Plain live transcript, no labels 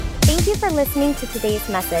Thank you for listening to today's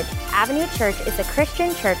message. Avenue Church is a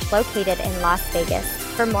Christian church located in Las Vegas.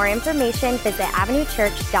 For more information, visit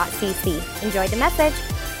avenuechurch.cc. Enjoy the message.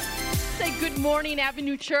 Say good morning,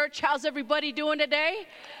 Avenue Church. How's everybody doing today?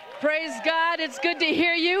 Praise God. It's good to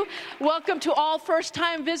hear you. Welcome to all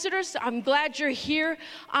first-time visitors. I'm glad you're here.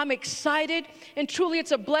 I'm excited. And truly,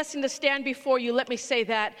 it's a blessing to stand before you. Let me say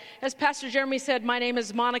that. As Pastor Jeremy said, my name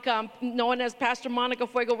is Monica. I'm known as Pastor Monica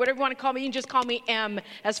Fuego. Whatever you want to call me, you can just call me M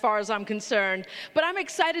as far as I'm concerned. But I'm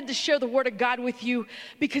excited to share the Word of God with you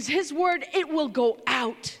because His Word, it will go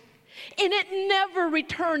out. And it never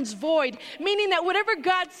returns void, meaning that whatever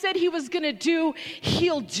God said He was going to do,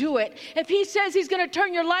 He'll do it. If He says He's going to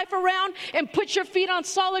turn your life around and put your feet on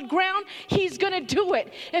solid ground, He's going to do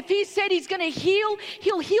it. If He said He's going to heal,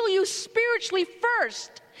 He'll heal you spiritually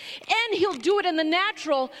first. And He'll do it in the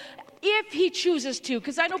natural if He chooses to,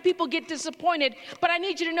 because I know people get disappointed, but I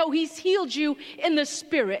need you to know He's healed you in the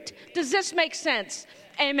spirit. Does this make sense?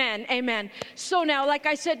 Amen, amen. So now, like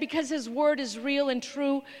I said, because His Word is real and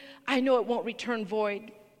true, I know it won't return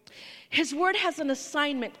void. His Word has an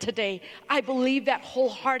assignment today. I believe that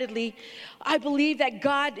wholeheartedly. I believe that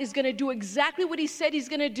God is going to do exactly what He said He's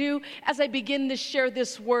going to do as I begin to share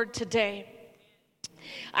this Word today.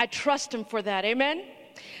 I trust Him for that. Amen?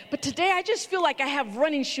 But today I just feel like I have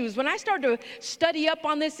running shoes. When I started to study up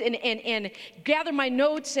on this and gather my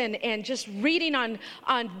notes and just reading on,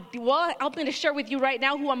 well, I'm going to share with you right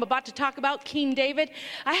now who I'm about to talk about, King David.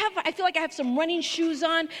 I feel like I have some running shoes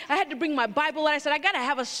on. I had to bring my Bible and I said, I got to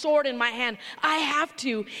have a sword in my hand. I have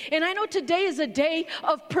to. And I know today is a day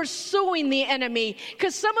of pursuing the enemy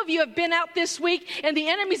because some of you have been out this week and the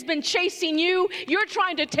enemy's been chasing you. You're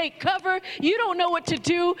trying to take cover. You don't know what to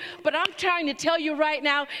do, but I'm trying to tell you right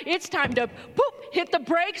now, it's time to hit the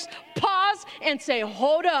brakes, pause, and say,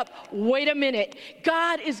 hold up, wait a minute.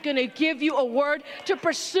 God is going to give you a word to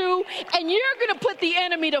pursue, and you're going to put the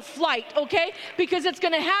enemy to flight, okay? Because it's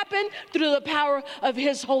going to happen through the power of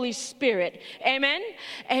His Holy Spirit. Amen?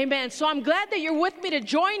 Amen. So I'm glad that you're with me to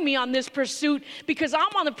join me on this pursuit because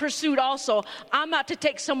I'm on the pursuit also. I'm out to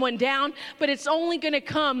take someone down, but it's only going to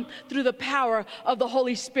come through the power of the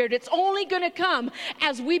Holy Spirit. It's only going to come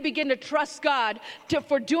as we begin to trust God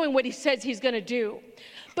for doing what He says He's going to do.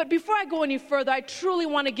 But before I go any further, I truly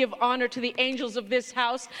want to give honor to the angels of this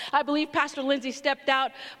house. I believe Pastor Lindsay stepped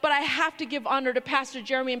out, but I have to give honor to Pastor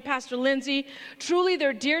Jeremy and Pastor Lindsay. Truly,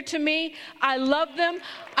 they're dear to me. I love them.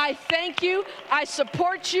 I thank you. I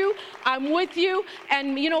support you. I'm with you.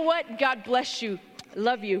 And you know what? God bless you.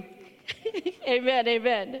 Love you. Amen,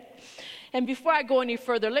 amen. And before I go any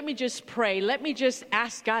further, let me just pray. Let me just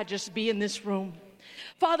ask God just be in this room.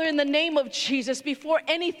 Father, in the name of Jesus, before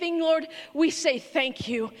anything, Lord, we say thank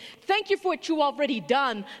you. Thank you for what you already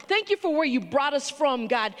done. Thank you for where you brought us from,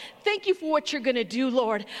 God. Thank you for what you're going to do,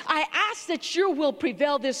 Lord. I ask that your will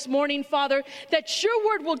prevail this morning, Father, that your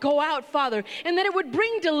word will go out, Father, and that it would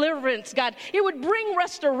bring deliverance, God. It would bring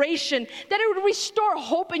restoration, that it would restore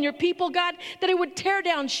hope in your people, God, that it would tear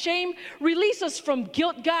down shame, release us from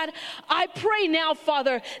guilt, God. I pray now,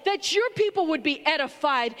 Father, that your people would be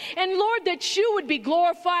edified, and Lord, that you would be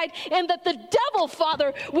glorified, and that the devil,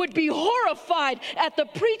 Father, would be horrified at the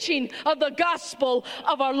preaching of the gospel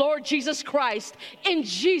of our Lord Jesus Christ. In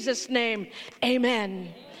Jesus' name,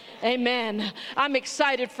 amen. Amen. I'm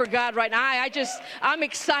excited for God right now. I'm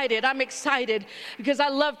excited. I'm excited because I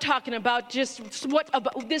love talking about just what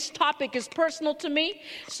about this topic is personal to me.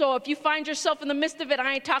 So if you find yourself in the midst of it,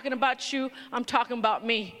 I ain't talking about you. I'm talking about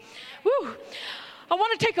me. Woo. I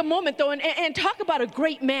want to take a moment, though, and talk about a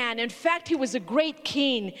great man. In fact, he was a great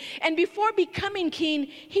king. And before becoming king,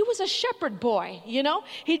 he was a shepherd boy, you know?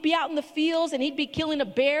 He'd be out in the fields, and he'd be killing a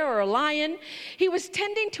bear or a lion. He was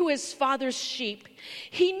tending to his father's sheep.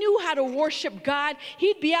 He knew how to worship God.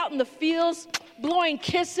 He'd be out in the fields, blowing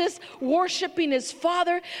kisses, worshiping his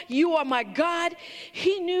father. You are my God.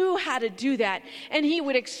 He knew how to do that, and he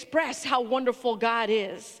would express how wonderful God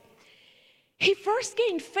is. He first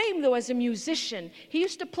gained fame, though, as a musician. He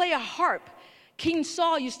used to play a harp. King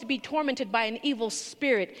Saul used to be tormented by an evil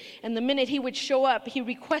spirit, and the minute he would show up, he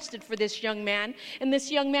requested for this young man, and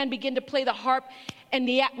this young man began to play the harp, and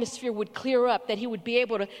the atmosphere would clear up,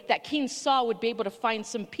 that King Saul would be able to find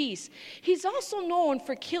some peace. He's also known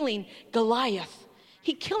for killing Goliath.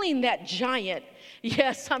 Killing that giant.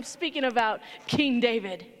 Yes, I'm speaking about King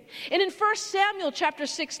David. And in 1 Samuel chapter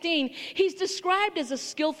 16, he's described as a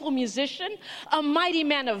skillful musician, a mighty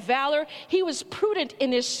man of valor. He was prudent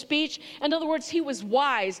in his speech. In other words, he was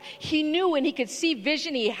wise. He knew and he could see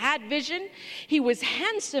vision. He had vision. He was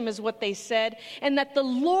handsome is what they said, and that the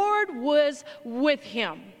Lord was with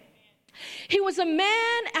him. He was a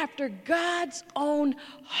man after God's own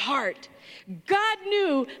heart. God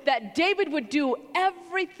knew that David would do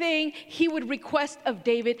everything he would request of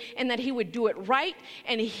David, and that he would do it right,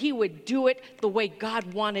 and he would do it the way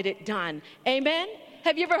God wanted it done. Amen?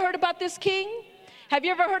 Have you ever heard about this king? Have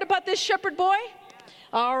you ever heard about this shepherd boy?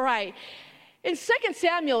 All right. In 2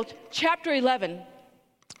 Samuel chapter 11,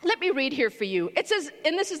 let me read here for you. It says,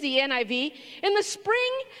 and this is the NIV, in the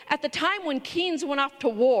spring, at the time when kings went off to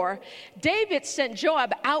war, David sent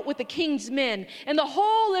Joab out with the king's men and the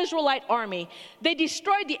whole Israelite army. They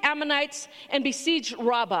destroyed the Ammonites and besieged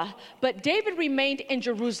Rabbah, but David remained in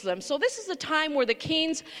Jerusalem. So this is the time where the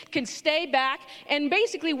kings can stay back, and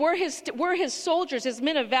basically where his soldiers, his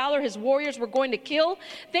men of valor, his warriors were going to kill.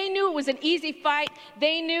 They knew it was an easy fight.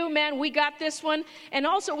 They knew, man, we got this one. And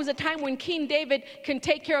also it was a time when King David can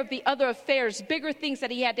take care of the other affairs, bigger things that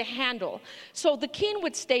he had to handle. So the king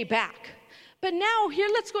would stay back. But now here,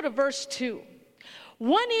 let's go to verse 2.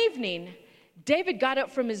 One evening, David got up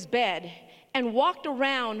from his bed and walked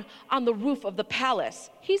around on the roof of the palace.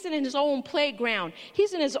 He's in his own playground.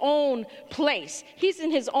 He's in his own place. He's in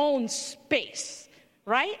his own space,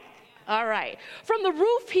 right? All right. From the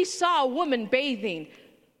roof, he saw a woman bathing.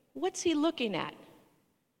 What's he looking at?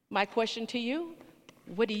 My question to you,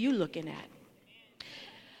 what are you looking at?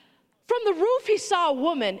 From the roof, he saw a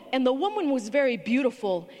woman, and the woman was very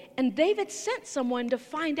beautiful, and David sent someone to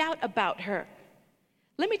find out about her.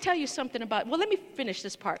 Let me tell you something let me finish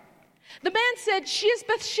this part. The man said, she is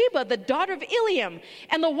Bathsheba, the daughter of Eliam,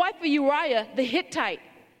 and the wife of Uriah the Hittite.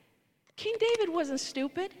 King David wasn't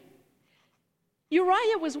stupid.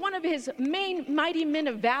 Uriah was one of his main mighty men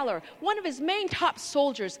of valor, one of his main top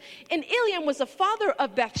soldiers. And Eliam was the father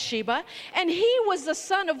of Bathsheba, and he was the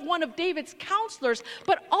son of one of David's counselors,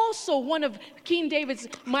 but also one of King David's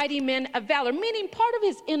mighty men of valor, meaning part of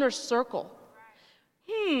his inner circle.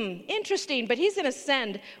 Interesting, but he's going to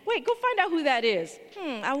send. Wait, go find out who that is.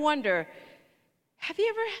 I wonder, have you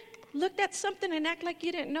ever looked at something and act like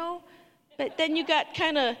you didn't know, but then you got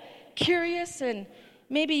kind of curious and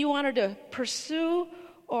maybe you wanted to pursue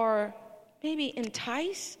or maybe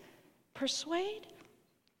entice, persuade?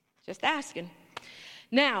 Just asking.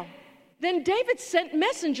 Now, then David sent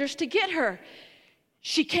messengers to get her.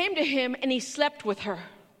 She came to him and he slept with her.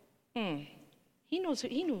 He knew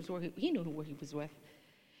where he was with.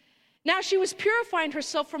 Now she was purifying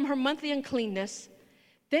herself from her monthly uncleanness.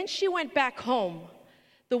 Then she went back home.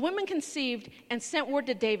 The woman conceived and sent word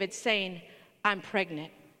to David saying, I'm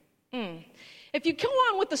pregnant. If you go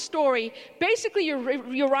on with the story, basically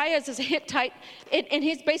Uriah is a Hittite, and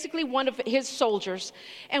he's basically one of his soldiers.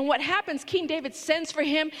 And what happens, King David sends for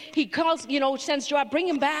him. He calls, sends Joab, bring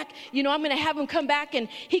him back. I'm going to have him come back, and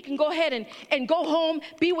he can go ahead and go home,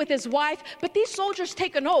 be with his wife. But these soldiers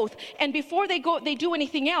take an oath, and before they do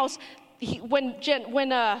anything else, I'm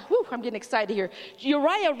getting excited here.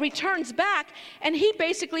 Uriah returns back, and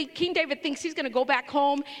King David thinks he's going to go back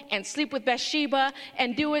home and sleep with Bathsheba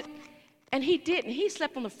and do it. And he didn't. He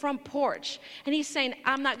slept on the front porch. And he's saying,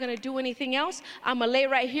 I'm not going to do anything else. I'm going to lay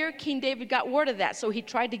right here. King David got word of that. So he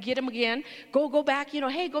tried to get him again. Go back.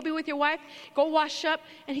 Hey, go be with your wife. Go wash up.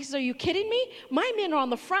 And he says, are you kidding me? My men are on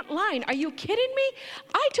the front line. Are you kidding me?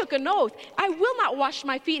 I took an oath. I will not wash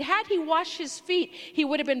my feet. Had he washed his feet, he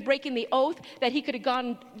would have been breaking the oath that he could have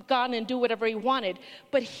gone and do whatever he wanted.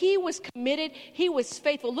 But he was committed. He was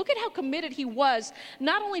faithful. Look at how committed he was,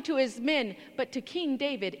 not only to his men, but to King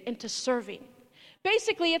David and to serving.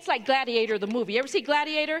 Basically, it's like Gladiator, the movie. You ever see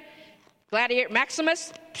Gladiator? Gladiator,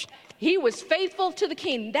 Maximus? He was faithful to the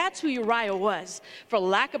king. That's who Uriah was, for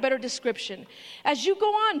lack of better description. As you go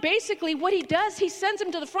on, basically what he does, he sends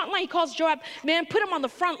him to the front line. He calls Joab, man, put him on the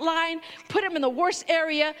front line, put him in the worst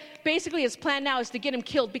area. Basically, his plan now is to get him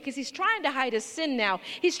killed because he's trying to hide his sin now.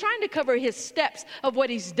 He's trying to cover his steps of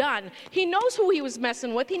what he's done. He knows who he was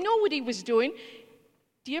messing with. He knows what he was doing.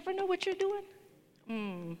 Do you ever know what you're doing?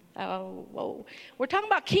 We're talking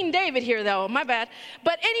about King David here, though. My bad.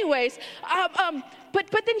 But anyways, but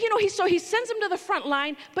then he sends him to the front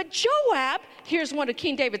line. But Joab, here's one of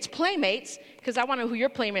King David's playmates, because I want to know who your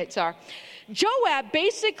playmates are. Joab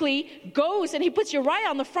basically goes and he puts Uriah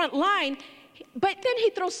on the front line. But then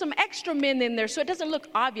he throws some extra men in there so it doesn't look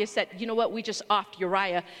obvious that, we just offed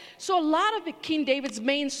Uriah. So a lot of King David's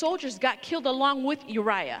main soldiers got killed along with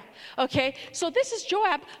Uriah. Okay, so this is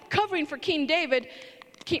Joab covering for King David,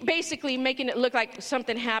 basically making it look like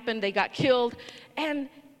something happened, they got killed. And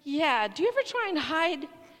yeah, do you ever try and hide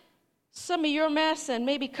some of your mess and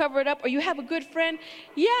maybe cover it up? Or you have a good friend,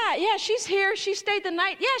 yeah, she's here, she stayed the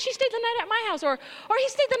night. Yeah, she stayed the night at my house. Or he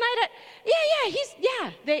stayed the night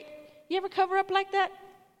at, you ever cover up like that?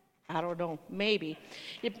 I don't know, maybe.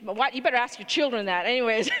 You better ask your children that.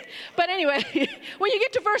 Anyways, but anyway, when you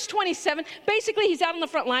get to verse 27, basically he's out on the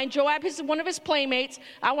front line. Joab is one of his playmates.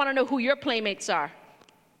 I want to know who your playmates are.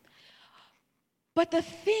 But the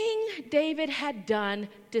thing David had done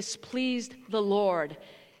displeased the Lord.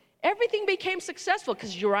 Everything became successful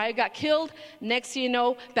because Uriah got killed. Next thing you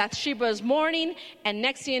know, Bathsheba is mourning. And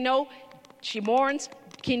next thing you know, she mourns.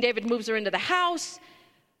 King David moves her into the house.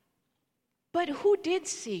 But who did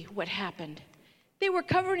see what happened? They were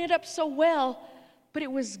covering it up so well, but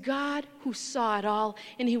it was God who saw it all,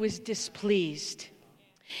 and he was displeased.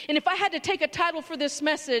 And if I had to take a title for this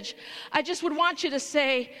message, I just would want you to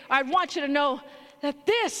say, I'd want you to know that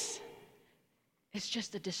this is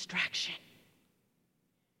just a distraction.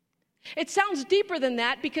 It sounds deeper than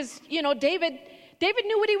that because, David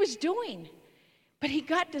knew what he was doing, but he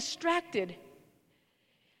got distracted.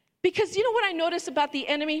 Because you know what I notice about the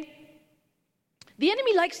enemy? The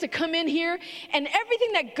enemy likes to come in here, and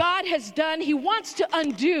everything that God has done, he wants to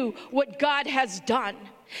undo what God has done.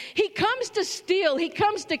 He comes to steal, he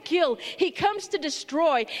comes to kill, he comes to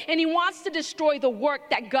destroy, and he wants to destroy the work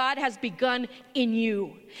that God has begun in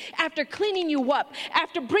you. After cleaning you up,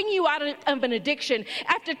 after bringing you out of an addiction,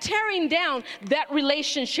 after tearing down that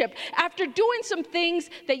relationship, after doing some things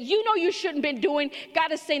that you know you shouldn't be doing,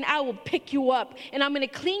 God is saying, I will pick you up, and I'm going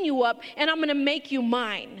to clean you up, and I'm going to make you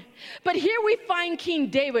mine. But here we find King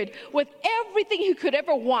David with everything he could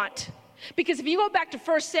ever want. Because if you go back to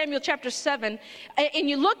 1 Samuel chapter 7, and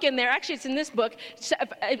you look in there, actually it's in this book,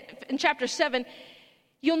 in chapter 7,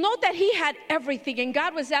 you'll note that he had everything. And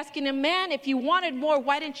God was asking him, man, if you wanted more,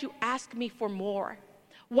 why didn't you ask me for more?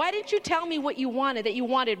 Why didn't you tell me what you wanted, that you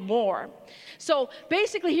wanted more? So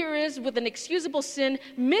basically here is with an excusable sin,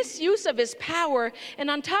 misuse of his power.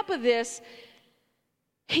 And on top of this,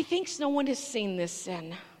 he thinks no one has seen this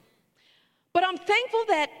sin. But I'm thankful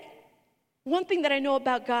that one thing that I know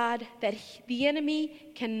about God, that the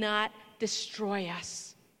enemy cannot destroy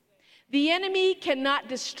us. The enemy cannot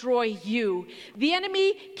destroy you. The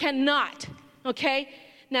enemy cannot, okay?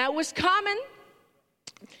 Now, it was common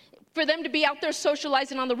for them to be out there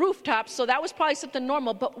socializing on the rooftops, so that was probably something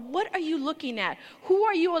normal. But what are you looking at? Who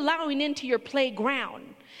are you allowing into your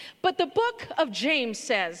playground? But the book of James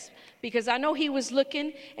says, because I know he was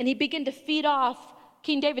looking, and he began to feed off,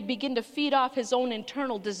 King David began to feed off his own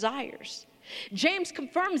internal desires. James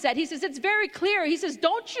confirms that. He says, it's very clear. He says,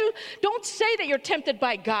 don't say that you're tempted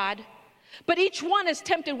by God, but each one is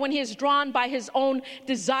tempted when he is drawn by his own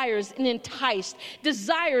desires and enticed.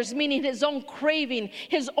 Desires meaning his own craving,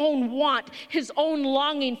 his own want, his own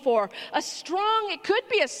longing for. It could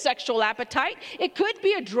be a sexual appetite. It could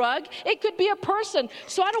be a drug. It could be a person.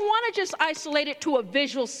 So I don't want to just isolate it to a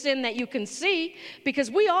visual sin that you can see,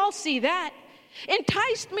 because we all see that.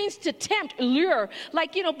 Enticed means to tempt, lure,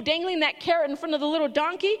 like, dangling that carrot in front of the little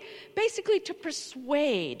donkey, basically to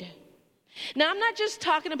persuade. Now, I'm not just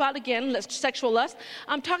talking about, again, sexual lust.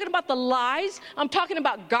 I'm talking about the lies. I'm talking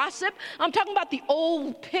about gossip. I'm talking about the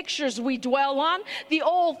old pictures we dwell on, the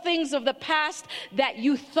old things of the past that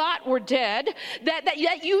you thought were dead,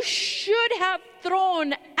 that you should have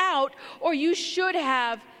thrown out or you should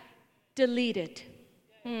have deleted.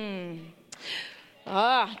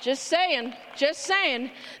 Just saying.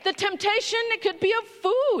 The temptation, it could be of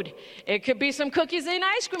food. It could be some cookies and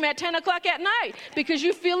ice cream at 10 o'clock at night because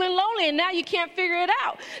you're feeling lonely and now you can't figure it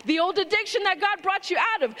out. The old addiction that God brought you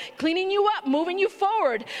out of, cleaning you up, moving you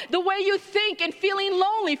forward. The way you think and feeling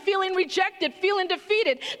lonely, feeling rejected, feeling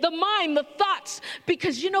defeated. The mind, the thoughts.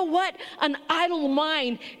 Because you know what? An idle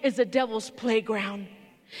mind is a devil's playground.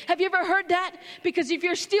 Have you ever heard that? Because if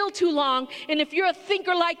you're still too long, and if you're a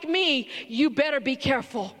thinker like me, you better be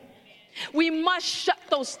careful. We must shut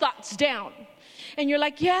those thoughts down. And you're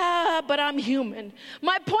like, yeah, but I'm human.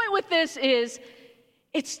 My point with this is,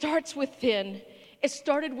 it starts within. It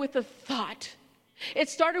started with a thought. It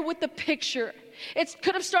started with a picture. It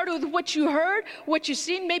could have started with what you heard, what you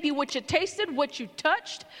seen, maybe what you tasted, what you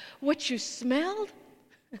touched, what you smelled.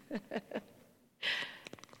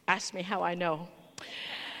 Ask me how I know.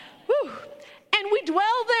 Whew. And we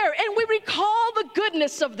dwell there and we recall the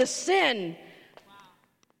goodness of the sin. Wow.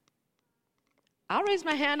 I'll raise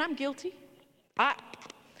my hand. I'm guilty. I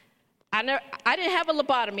didn't have a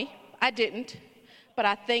lobotomy. I didn't. But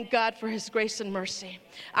I thank God for his grace and mercy.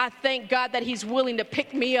 I thank God that he's willing to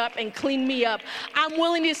pick me up and clean me up. I'm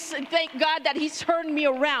willing to thank God that he's turned me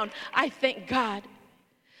around. I thank God.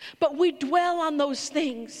 But we dwell on those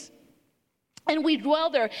things. And we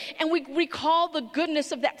dwell there, and we recall the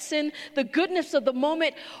goodness of that sin, the goodness of the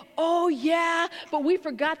moment. Oh, yeah, but we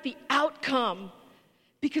forgot the outcome.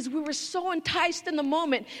 Because we were so enticed in the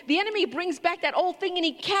moment. The enemy brings back that old thing and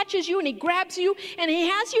he catches you and he grabs you and he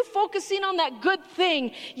has you focusing on that good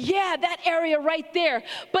thing. Yeah, that area right there.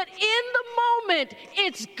 But in the moment,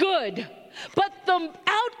 it's good. But the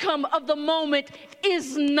outcome of the moment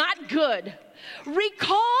is not good.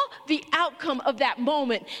 Recall the outcome of that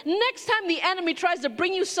moment. Next time the enemy tries to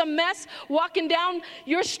bring you some mess, walking down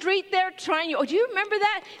your street there, trying you, oh, do you remember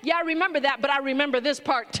that? Yeah, I remember that, but I remember this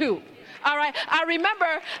part too. All right, I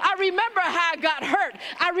remember how I got hurt.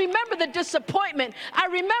 I remember the disappointment. I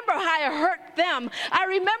remember how I hurt them. I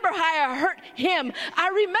remember how I hurt him. I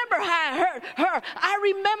remember how I hurt her. I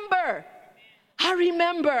remember.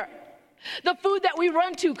 The food that we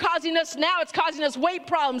run to it's causing us weight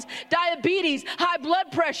problems, diabetes, high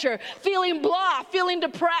blood pressure, feeling blah, feeling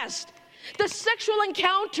depressed. The sexual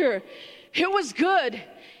encounter, it was good.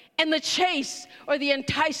 And the chase or the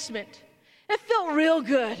enticement, it felt real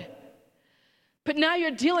good. But now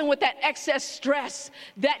you're dealing with that excess stress,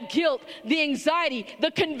 that guilt, the anxiety, the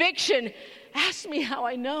conviction. Ask me how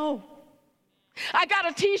I know. I got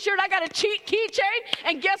a t-shirt, I got a keychain,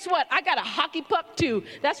 and guess what? I got a hockey puck too.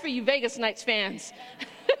 That's for you Vegas Knights fans.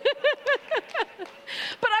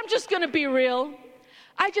 But I'm just going to be real.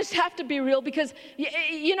 I just have to be real because,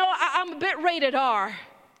 I'm a bit rated R.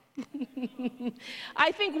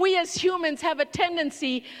 I think we as humans have a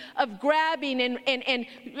tendency of grabbing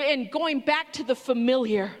and going back to the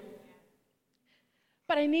familiar.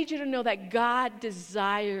 But I need you to know that God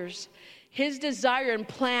desires, His desire and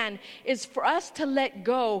plan is for us to let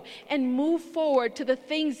go and move forward to the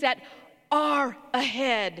things that are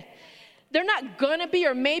ahead. They're not gonna be,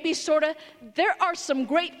 or maybe sort of. There are some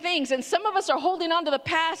great things, and some of us are holding on to the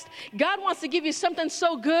past. God wants to give you something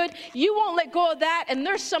so good, you won't let go of that, and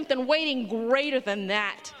there's something waiting greater than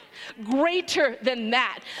that. Greater than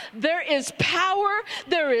that. There is power,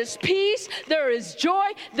 there is peace, there is joy,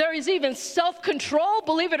 there is even self-control,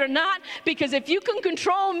 believe it or not, because if you can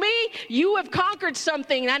control me, you have conquered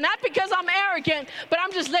something. And not because I'm arrogant, but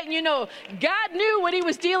I'm just letting you know, God knew what He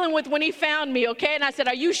was dealing with when He found me, okay? And I said,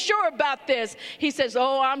 are you sure about this? He says,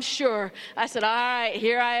 oh, I'm sure. I said, all right,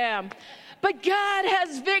 here I am. But God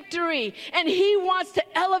has victory, and He wants to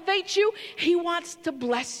elevate you. He wants to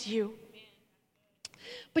bless you.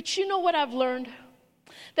 But you know what I've learned?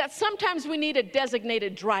 That sometimes we need a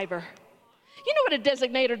designated driver. You know what a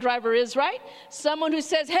designated driver is, right? Someone who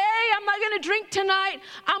says, hey, I'm not going to drink tonight.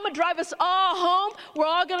 I'm going to drive us all home. We're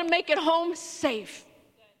all going to make it home safe.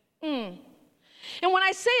 And when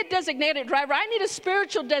I say a designated driver, I need a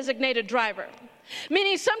spiritual designated driver.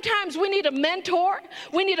 Meaning sometimes we need a mentor,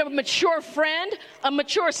 we need a mature friend, a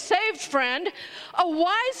mature saved friend, a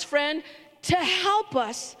wise friend to help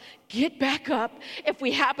us get back up if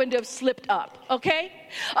we happen to have slipped up, okay?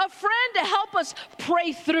 A friend to help us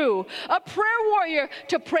pray through, a prayer warrior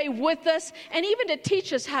to pray with us, and even to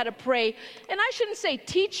teach us how to pray. And I shouldn't say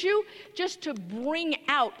teach you, just to bring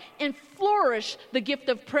out and flourish the gift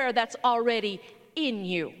of prayer that's already in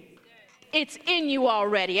you. It's in you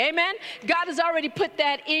already, amen? God has already put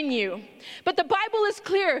that in you. But the Bible is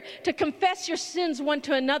clear to confess your sins one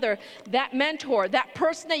to another, that mentor, that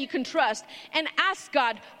person that you can trust, and ask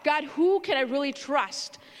God, who can I really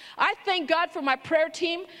trust? I thank God for my prayer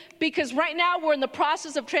team, because right now we're in the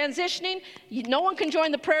process of transitioning. No one can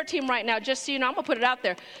join the prayer team right now, just so you know. I'm going to put it out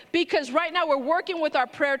there. Because right now we're working with our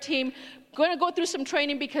prayer team, going to go through some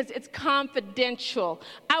training because it's confidential.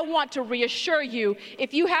 I want to reassure you,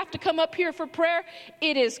 if you have to come up here for prayer,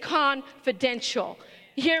 it is confidential.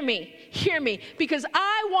 Hear me, because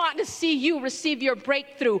I want to see you receive your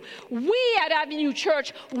breakthrough. We at Avenue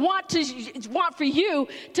Church want for you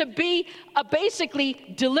to be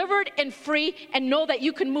basically delivered and free, and know that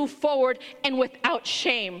you can move forward and without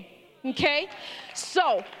shame, okay?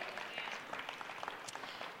 So,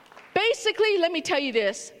 basically, let me tell you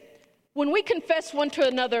this. When we confess one to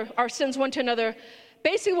another, our sins one to another,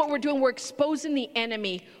 basically what we're doing, we're exposing the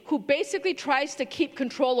enemy who basically tries to keep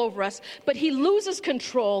control over us, but he loses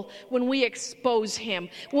control when we expose him,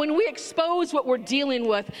 when we expose what we're dealing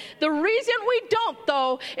with. The reason we don't,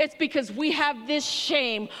 though, it's because we have this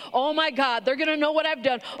shame. Oh my God, they're going to know what I've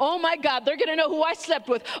done. Oh my God, they're going to know who I slept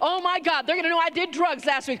with. Oh my God, they're going to know I did drugs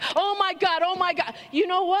last week. Oh my God. You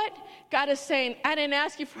know what? God is saying, I didn't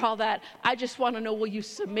ask you for all that. I just want to know, will you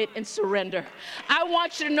submit and surrender? I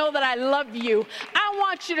want you to know that I love you. I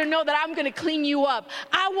want you to know that I'm going to clean you up.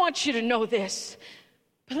 I want you to know this.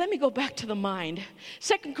 But let me go back to the mind.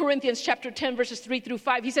 2 Corinthians chapter 10, verses 3 through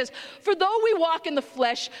 5, he says, for though we walk in the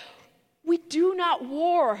flesh, we do not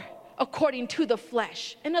war according to the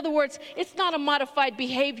flesh. In other words, it's not a modified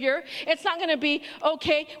behavior. It's not going to be,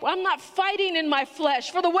 okay, well, I'm not fighting in my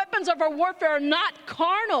flesh. For the weapons of our warfare are not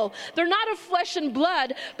carnal. They're not of flesh and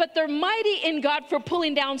blood, but they're mighty in God for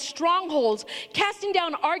pulling down strongholds, casting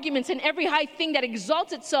down arguments and every high thing that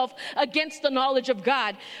exalts itself against the knowledge of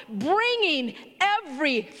God, bringing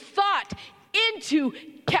every thought into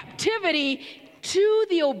captivity to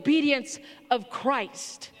the obedience of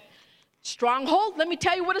Christ. Stronghold, let me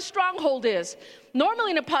tell you what a stronghold is.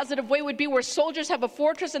 Normally in a positive way would be where soldiers have a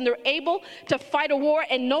fortress and they're able to fight a war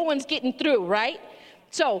and no one's getting through, right?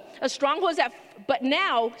 So a stronghold is that, but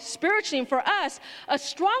now spiritually and for us, a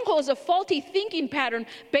stronghold is a faulty thinking pattern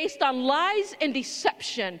based on lies and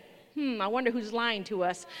deception. I wonder who's lying to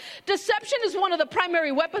us. Deception is one of the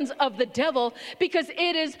primary weapons of the devil because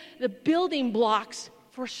it is the building blocks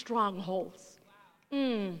for strongholds.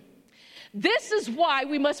 This is why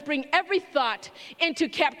we must bring every thought into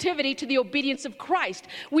captivity to the obedience of Christ.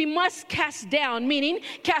 We must cast down, meaning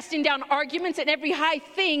casting down arguments and every high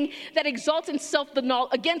thing that exalts itself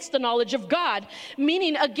against the knowledge of God,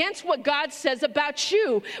 meaning against what God says about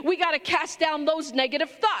you. We got to cast down those negative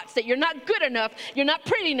thoughts that you're not good enough, you're not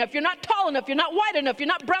pretty enough, you're not tall enough, you're not white enough, you're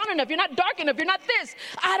not brown enough, you're not dark enough, you're not this.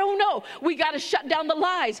 I don't know. We got to shut down the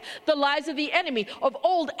lies of the enemy, of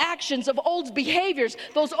old actions, of old behaviors,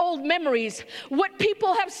 those old memories. What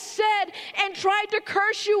people have said and tried to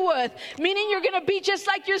curse you with, meaning you're going to be just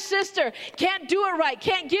like your sister, can't do it right,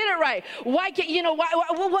 can't get it right. Why can't,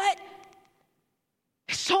 what?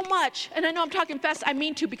 So much. And I know I'm talking fast, I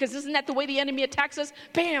mean to, because isn't that the way the enemy attacks us?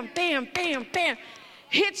 Bam, bam, bam, bam.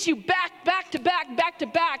 Hits you back to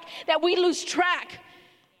back, that we lose track.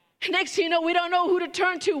 Next thing you know, we don't know who to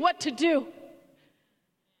turn to, what to do.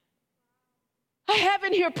 I have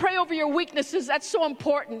in here, pray over your weaknesses. That's so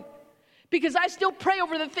important. Because I still pray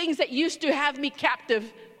over the things that used to have me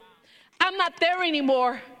captive. I'm not there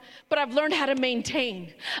anymore, but I've learned how to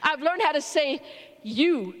maintain. I've learned how to say,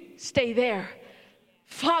 you stay there.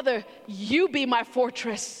 Father, you be my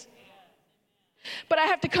fortress. But I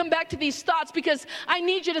have to come back to these thoughts because I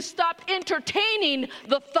need you to stop entertaining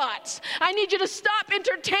the thoughts. I need you to stop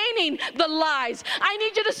entertaining the lies. I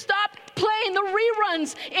need you to stop playing the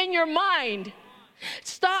reruns in your mind.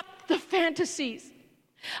 Stop the fantasies.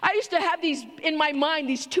 I used to have these in my mind,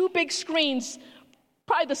 these two big screens,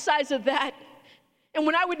 probably the size of that. And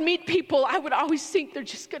when I would meet people, I would always think they're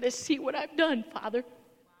just going to see what I've done, Father.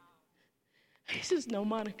 He says, no,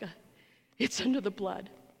 Monica, it's under the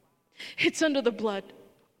blood. It's under the blood.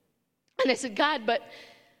 And I said, God, but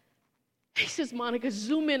he says, Monica,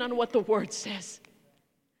 zoom in on what the word says.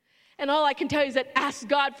 And all I can tell you is that ask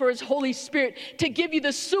God for his Holy Spirit to give you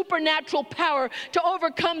the supernatural power to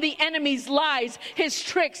overcome the enemy's lies, his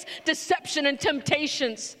tricks, deception, and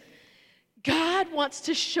temptations. God wants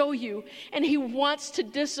to show you, and he wants to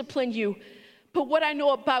discipline you. But what I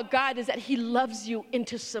know about God is that he loves you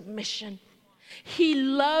into submission. He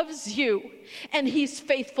loves you, and he's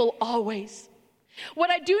faithful always. What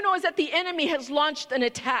I do know is that the enemy has launched an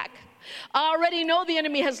attack. I already know the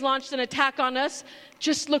enemy has launched an attack on us.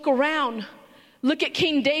 Just look around. Look at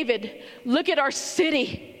King David. Look at our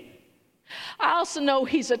city. I also know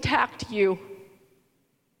he's attacked you.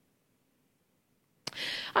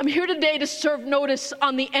 I'm here today to serve notice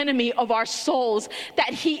on the enemy of our souls,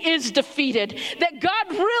 that he is defeated, that God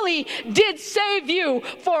really did save you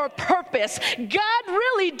for a purpose. God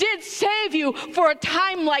really did save you for a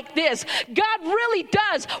time like this. God really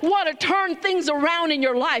does want to turn things around in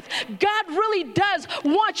your life. God really does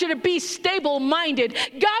want you to be stable-minded.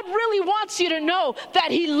 God really wants you to know that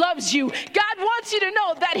he loves you. God wants you to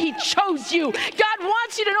know that he chose you. God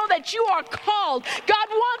wants you to know that you are called. God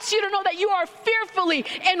wants you to know that you are fearfully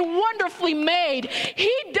and wonderfully made.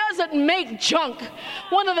 He doesn't make junk.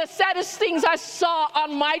 One of the saddest things I saw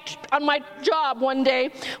on my job one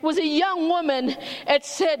day was a young woman that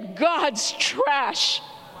said, God's trash.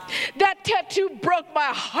 That tattoo broke my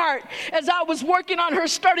heart. As I was working on her,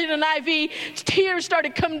 starting an IV, tears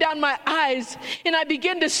started coming down my eyes, and I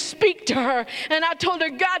began to speak to her, and I told her,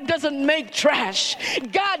 God doesn't make trash.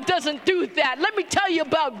 God doesn't do that. Let me tell you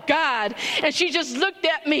about God. And she just looked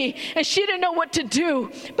at me, and she didn't know what to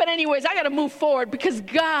do. But anyways, I got to move forward because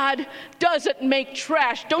God doesn't make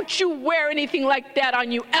trash. Don't you wear anything like that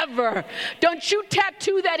on you ever. Don't you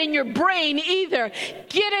tattoo that in your brain either.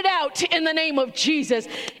 Get it out in the name of Jesus.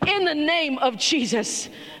 In the name of Jesus.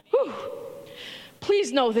 Whew.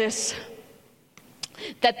 Please know this,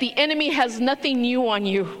 that the enemy has nothing new on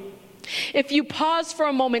you. If you pause for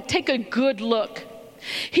a moment, take a good look.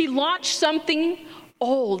 He launched something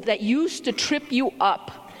old that used to trip you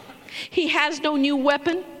up. He has no new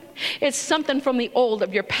weapon, It's something from the old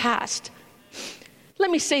of your past.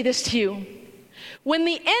 Let me say this to you. When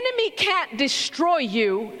the enemy can't destroy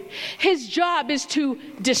you, his job is to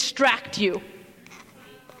distract you.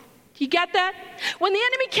 You get that? When the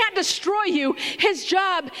enemy can't destroy you, his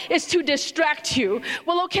job is to distract you.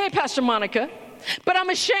 Well, okay, Pastor Monica, but I'm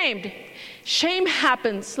ashamed. Shame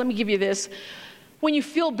happens, let me give you this, when you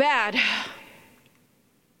feel bad.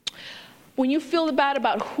 When you feel bad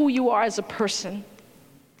about who you are as a person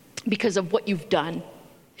because of what you've done.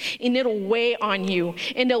 And it'll weigh on you,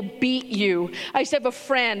 and it'll beat you. I used to have a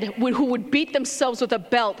friend who would beat themselves with a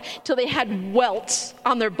belt till they had welts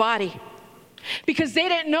on their body because they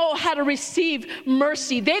didn't know how to receive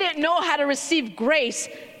mercy. They didn't know how to receive grace.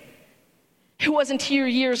 It wasn't until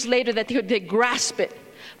years later that they'd grasp it.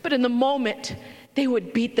 But in the moment, they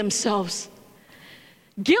would beat themselves.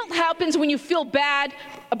 Guilt happens when you feel bad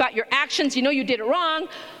about your actions. You know you did it wrong.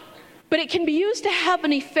 But it can be used to have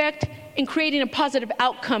an effect in creating a positive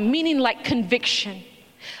outcome, meaning like conviction.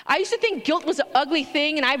 I used to think guilt was an ugly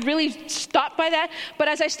thing, and I really stopped by that. But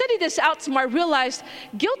as I studied this out some more, I realized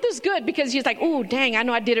guilt is good because you're like, oh, dang, I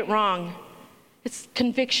know I did it wrong. It's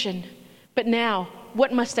conviction. But now,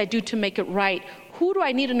 what must I do to make it right? Who do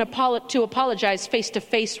I need to apologize face to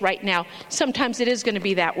face right now? Sometimes it is going to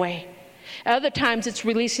be that way. Other times it's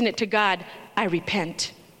releasing it to God. I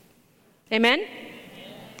repent. Amen?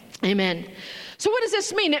 Amen. So what does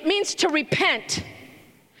this mean? It means to repent.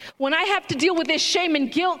 When I have to deal with this shame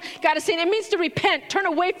and guilt, God is saying it means to repent, turn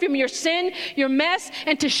away from your sin, your mess,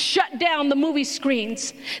 and to shut down the movie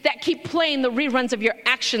screens that keep playing the reruns of your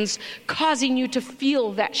actions, causing you to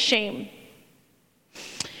feel that shame.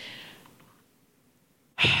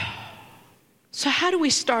 So how do we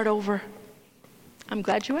start over? I'm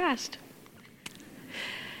glad you asked.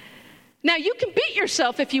 Now, you can beat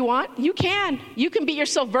yourself if you want. You can. You can beat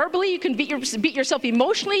yourself verbally. You can beat yourself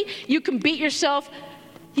emotionally. You can beat yourself.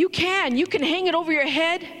 You can. You can hang it over your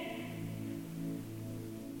head.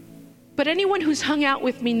 But anyone who's hung out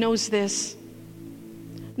with me knows this.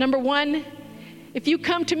 Number one, if you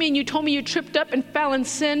come to me and you told me you tripped up and fell in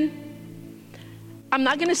sin, I'm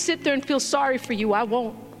not going to sit there and feel sorry for you. I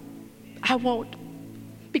won't. I won't.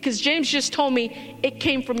 Because James just told me it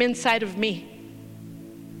came from inside of me.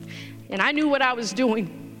 And I knew what I was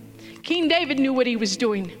doing. King David knew what he was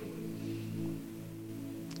doing.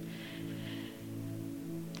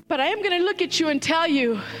 But I am going to look at you and tell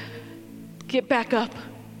you, get back up.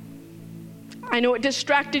 I know it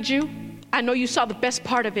distracted you. I know you saw the best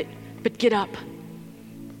part of it, but get up.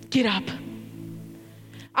 Get up.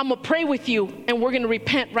 I'm going to pray with you, and we're going to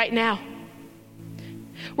repent right now.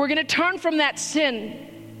 We're going to turn from that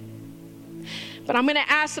sin. But I'm going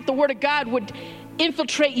to ask that the Word of God would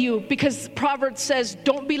infiltrate you, because Proverbs says,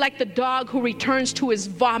 don't be like the dog who returns to his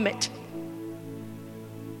vomit.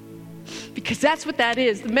 Because that's what that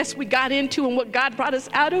is, the mess we got into and what God brought us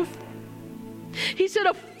out of. He said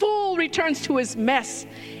a fool returns to his mess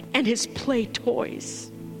and his play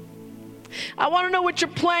toys. I want to know what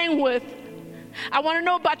you're playing with. I want to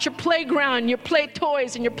know about your playground, your play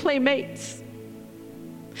toys, and your playmates.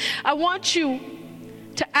 I want you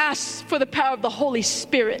to ask for the power of the Holy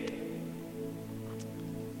Spirit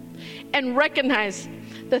and recognize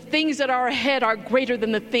the things that are ahead are greater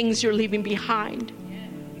than the things you're leaving behind.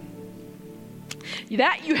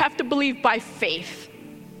 That you have to believe by faith.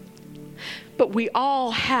 But we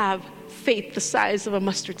all have faith the size of a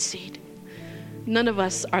mustard seed. None of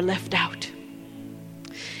us are left out.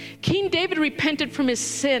 King David repented from his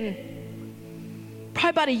sin. Probably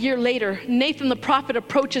about a year later, Nathan the prophet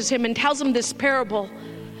approaches him and tells him this parable.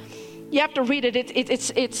 You have to read it.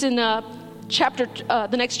 It's in the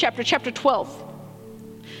next chapter, chapter 12.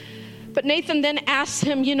 But Nathan then asks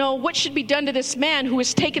him, what should be done to this man who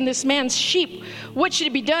has taken this man's sheep? What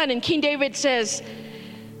should be done? And King David says,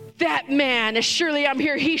 that man, as surely I'm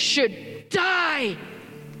here, he should die.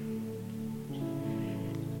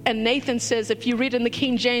 And Nathan says, if you read in the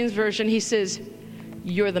King James Version, he says,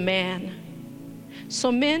 you're the man.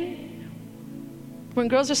 So men, when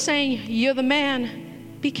girls are saying, you're the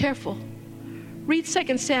man, be careful. Read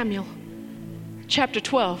 2 Samuel. Chapter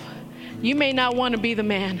 12. You may not want to be the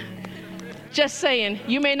man. Just saying,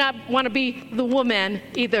 you may not want to be the woman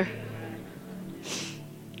either.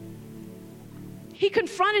 He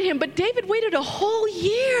confronted him, but David waited a whole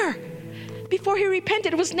year before he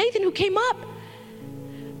repented. It was Nathan who came up.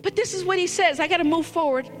 But this is what he says. I got to move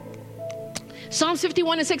forward. Psalms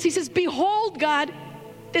 51:6, he says, behold, God.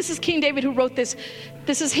 This is King David who wrote this.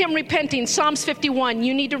 This is him repenting. Psalms 51.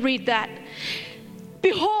 You need to read that.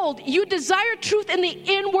 Behold, you desire truth in the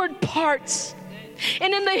inward parts,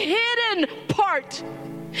 and in the hidden part,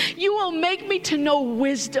 You will make me to know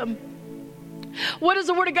wisdom. What is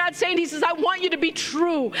the Word of God saying? He says, I want you to be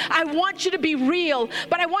true. I want you to be real,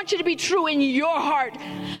 but I want you to be true in your heart.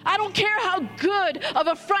 I don't care how good of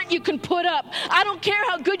a front you can put up. I don't care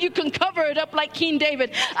how good you can cover it up like King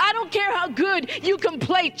David. I don't care how good you can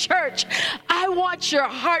play church. I want your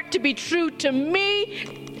heart to be true to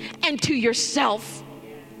me and to yourself.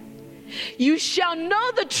 You shall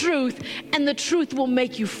know the truth, and the truth will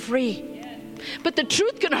make you free. But the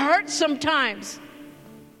truth can hurt sometimes.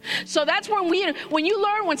 So that's when you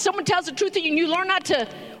learn, when someone tells the truth to you and you learn not to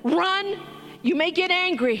run, you may get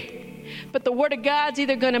angry. But the Word of God's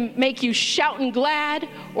either going to make you shouting glad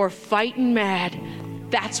or fighting mad.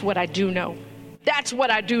 That's what I do know. That's what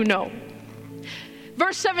I do know.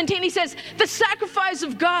 Verse 17, he says, the sacrifice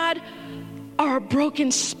of God are a broken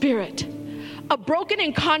spirit, a broken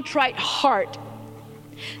and contrite heart.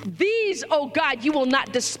 These, O God, you will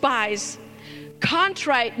not despise.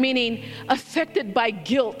 Contrite meaning affected by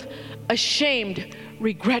guilt, ashamed,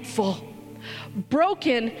 regretful.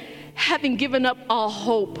 Broken, having given up all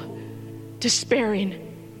hope,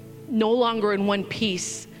 despairing, no longer in one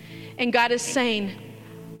piece. And God is saying,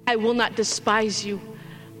 I will not despise you.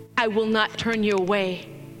 I will not turn you away.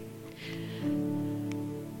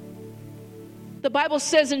 The Bible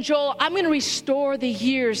says in Joel, I'm going to restore the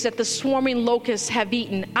years that the swarming locusts have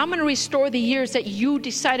eaten. I'm going to restore the years that you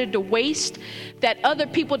decided to waste, that other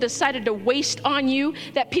people decided to waste on you,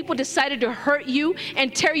 that people decided to hurt you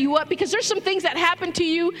and tear you up, because there's some things that happened to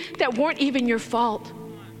you that weren't even your fault.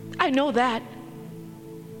 I know that.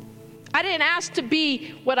 I didn't ask to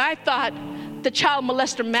be what I thought, the child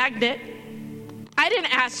molester magnet. I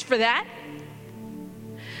didn't ask for that.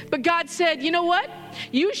 But God said, you know what?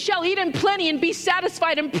 You shall eat in plenty and be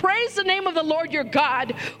satisfied, and praise the name of the Lord your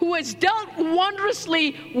God, who has dealt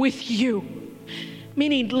wondrously with you.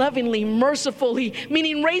 Meaning lovingly, mercifully,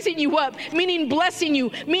 meaning raising you up, meaning blessing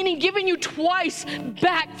you, meaning giving you twice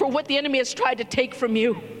back for what the enemy has tried to take from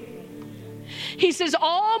you. He says,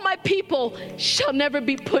 all my people shall never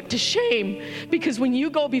be put to shame, because when you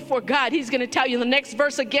go before God, he's going to tell you in the next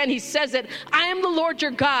verse again, he says it, I am the Lord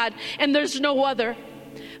your God, and there's no other.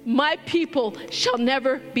 My people shall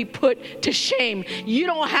never be put to shame. You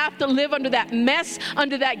don't have to live under that mess,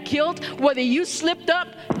 under that guilt. Whether you slipped up,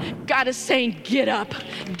 God is saying, get up,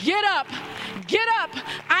 get up, get up.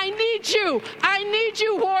 I need you. I need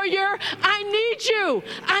you, warrior. I need you.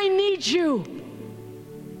 I need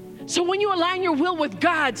you. So when you align your will with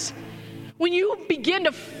God's, when you begin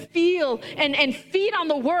to feel and feed on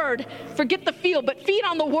the word, forget the feel, but feed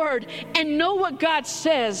on the word and know what God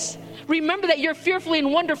says. Remember that you're fearfully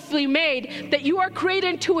and wonderfully made, that you are created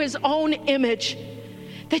into his own image,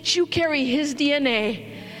 that you carry his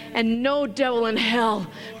DNA, and no devil in hell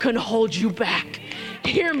can hold you back.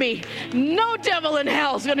 Hear me. No devil in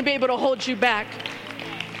hell is going to be able to hold you back.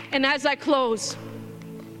 And as I close,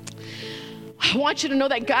 I want you to know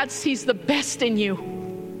that God sees the best in you.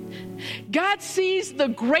 God sees the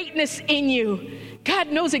greatness in you. God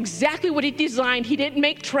knows exactly what he designed. He didn't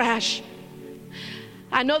make trash.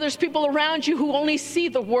 I know there's people around you who only see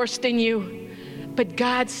the worst in you, but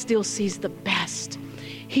God still sees the best.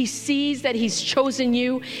 He sees that he's chosen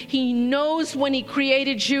you. He knows when he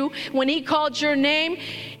created you. When he called your name,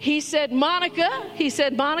 he said, Monica. He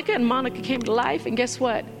said, Monica, and Monica came to life, and guess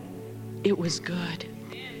what? It was good.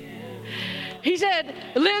 He said,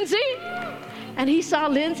 Lindsay, and he saw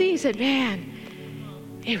Lindsay. He said, man,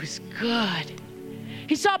 it was good.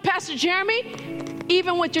 He saw Pastor Jeremy,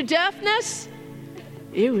 even with your deafness,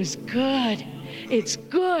 it was good. It's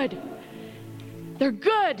good. They're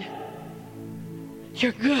good.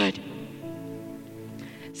 You're good.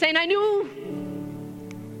 Saying, I knew.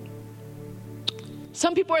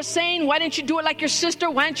 Some people are saying, why didn't you do it like your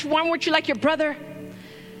sister? Why weren't you like your brother?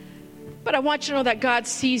 But I want you to know that God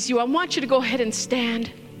sees you. I want you to go ahead and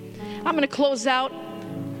stand. I'm going to close out.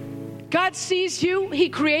 God sees you. He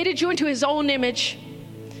created you into his own image.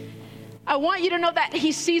 I want you to know that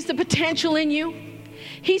he sees the potential in you.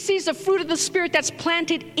 He sees the fruit of the Spirit that's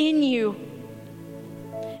planted in you.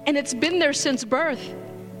 And it's been there since birth.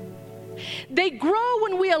 They grow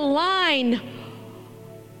when we align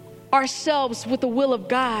ourselves with the will of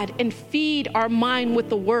God and feed our mind with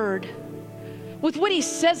the Word, with what he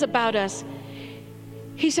says about us.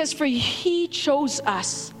 He says, for he chose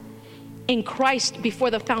us in Christ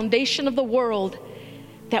before the foundation of the world,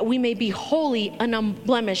 that we may be holy and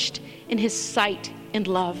unblemished in his sight and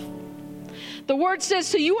love. The word says,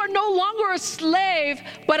 so you are no longer a slave,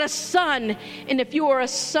 but a son. And if you are a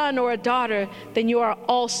son or a daughter, then you are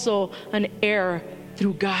also an heir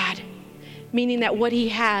through God. Meaning that what he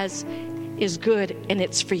has is good and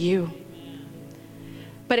it's for you.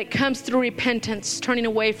 but it comes through repentance, turning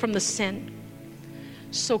away from the sin.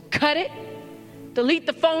 So cut it, delete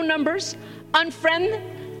the phone numbers,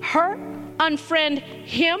 unfriend her, unfriend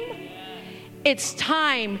him. It's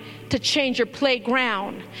time to change your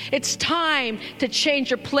playground. It's time to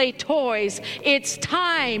change your play toys. It's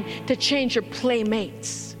time to change your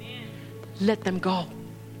playmates. Let them go.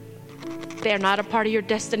 They're not a part of your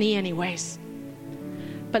destiny anyways.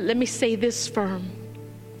 But let me say this firm.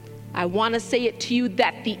 I want to say it to you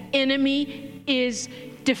that the enemy is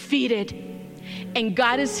defeated. And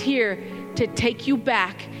God is here to take you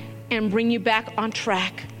back and bring you back on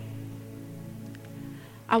track.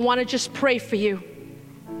 I want to just pray for you.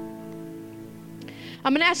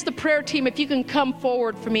 I'm going to ask the prayer team if you can come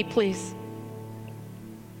forward for me, please.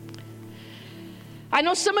 I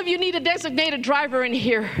know some of you need a designated driver in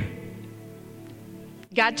here.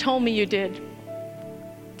 God told me you did.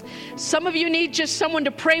 Some of you need just someone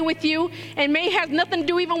to pray with you, and may have nothing to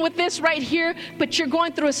do even with this right here, but you're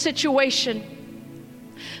going through a situation.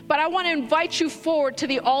 But I want to invite you forward to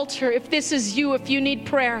the altar if this is you, if you need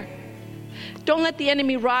prayer. Don't let the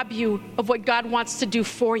enemy rob you of what God wants to do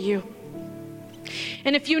for you.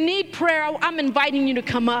 And if you need prayer, I'm inviting you to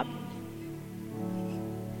come up.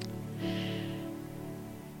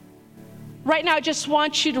 Right now, I just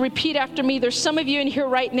want you to repeat after me. There's some of you in here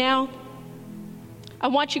right now. I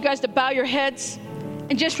want you guys to bow your heads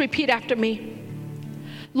and just repeat after me.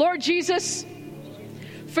 Lord Jesus,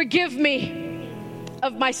 forgive me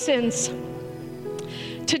of my sins.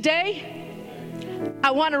 Today, I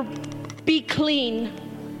want to be clean.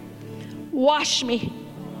 Wash me.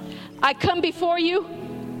 I come before you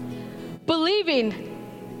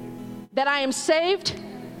believing that I am saved,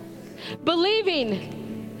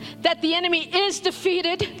 believing that the enemy is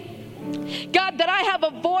defeated. God, that I have a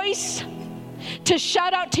voice to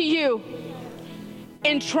shout out to you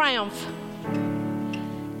in triumph.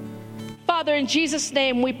 Father, in Jesus'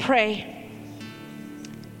 name we pray.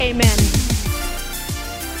 Amen.